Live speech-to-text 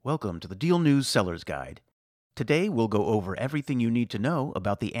Welcome to the Deal News Seller's Guide. Today we'll go over everything you need to know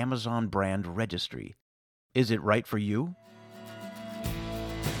about the Amazon brand registry. Is it right for you?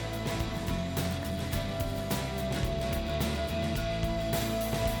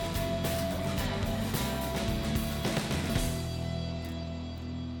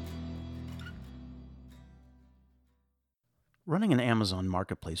 Running an Amazon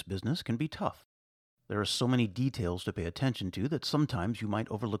marketplace business can be tough. There are so many details to pay attention to that sometimes you might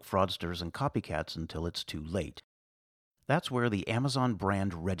overlook fraudsters and copycats until it's too late. That's where the Amazon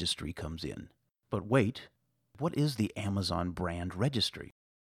brand registry comes in. But wait, what is the Amazon brand registry?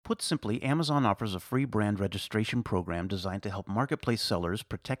 Put simply, Amazon offers a free brand registration program designed to help marketplace sellers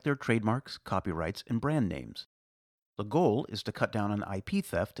protect their trademarks, copyrights, and brand names. The goal is to cut down on IP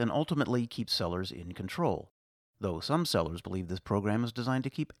theft and ultimately keep sellers in control, though some sellers believe this program is designed to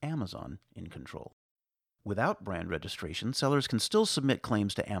keep Amazon in control. Without brand registration, sellers can still submit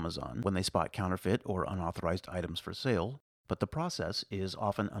claims to Amazon when they spot counterfeit or unauthorized items for sale, but the process is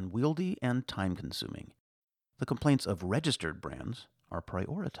often unwieldy and time-consuming. The complaints of registered brands are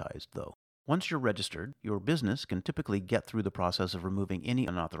prioritized, though. Once you're registered, your business can typically get through the process of removing any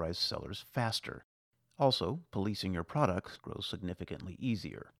unauthorized sellers faster. Also, policing your products grows significantly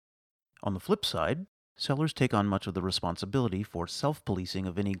easier. On the flip side, sellers take on much of the responsibility for self-policing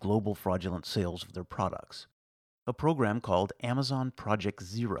of any global fraudulent sales of their products. A program called Amazon Project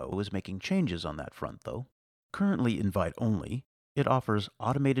Zero is making changes on that front, though. Currently invite-only, it offers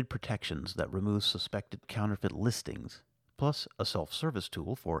automated protections that remove suspected counterfeit listings, plus a self-service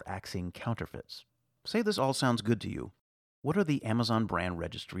tool for axing counterfeits. Say this all sounds good to you. What are the Amazon brand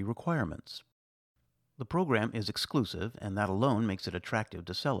registry requirements? The program is exclusive, and that alone makes it attractive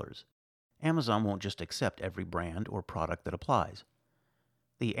to sellers. Amazon won't just accept every brand or product that applies.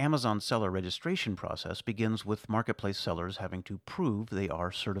 The Amazon seller registration process begins with marketplace sellers having to prove they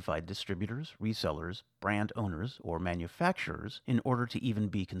are certified distributors, resellers, brand owners, or manufacturers in order to even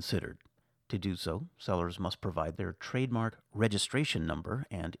be considered. To do so, sellers must provide their trademark registration number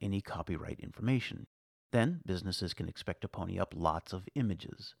and any copyright information. Then, businesses can expect to pony up lots of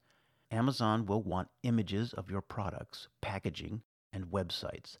images. Amazon will want images of your products, packaging, and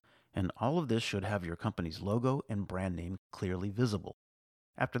websites, and all of this should have your company's logo and brand name clearly visible.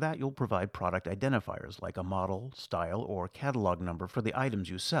 After that, you'll provide product identifiers like a model, style, or catalog number for the items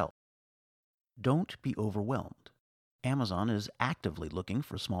you sell. Don't be overwhelmed. Amazon is actively looking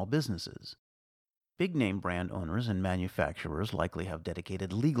for small businesses. Big-name brand owners and manufacturers likely have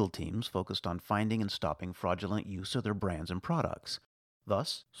dedicated legal teams focused on finding and stopping fraudulent use of their brands and products.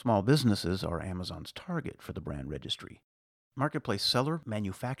 Thus, small businesses are Amazon's target for the brand registry. Marketplace seller,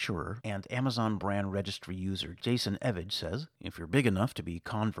 manufacturer, and Amazon brand registry user Jason Evage says, if you're big enough to be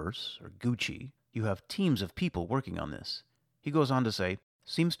Converse or Gucci, you have teams of people working on this. He goes on to say,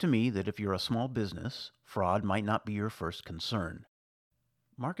 seems to me that if you're a small business, fraud might not be your first concern.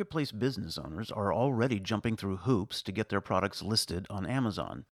 Marketplace business owners are already jumping through hoops to get their products listed on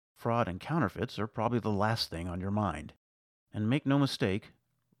Amazon. Fraud and counterfeits are probably the last thing on your mind. And make no mistake,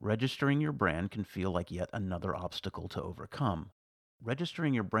 registering your brand can feel like yet another obstacle to overcome.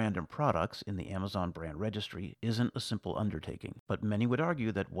 Registering your brand and products in the Amazon brand registry isn't a simple undertaking, but many would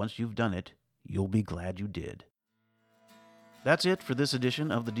argue that once you've done it, you'll be glad you did. That's it for this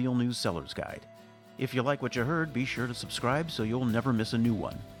edition of the Deal News Seller's Guide. If you like what you heard, be sure to subscribe so you'll never miss a new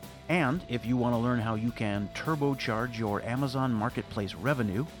one. And if you want to learn how you can turbocharge your Amazon Marketplace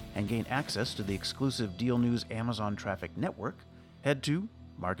revenue and gain access to the exclusive Deal News Amazon Traffic Network, head to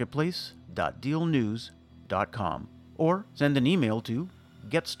marketplace.dealnews.com or send an email to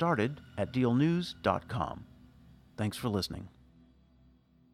getstarted@dealnews.com. Thanks for listening.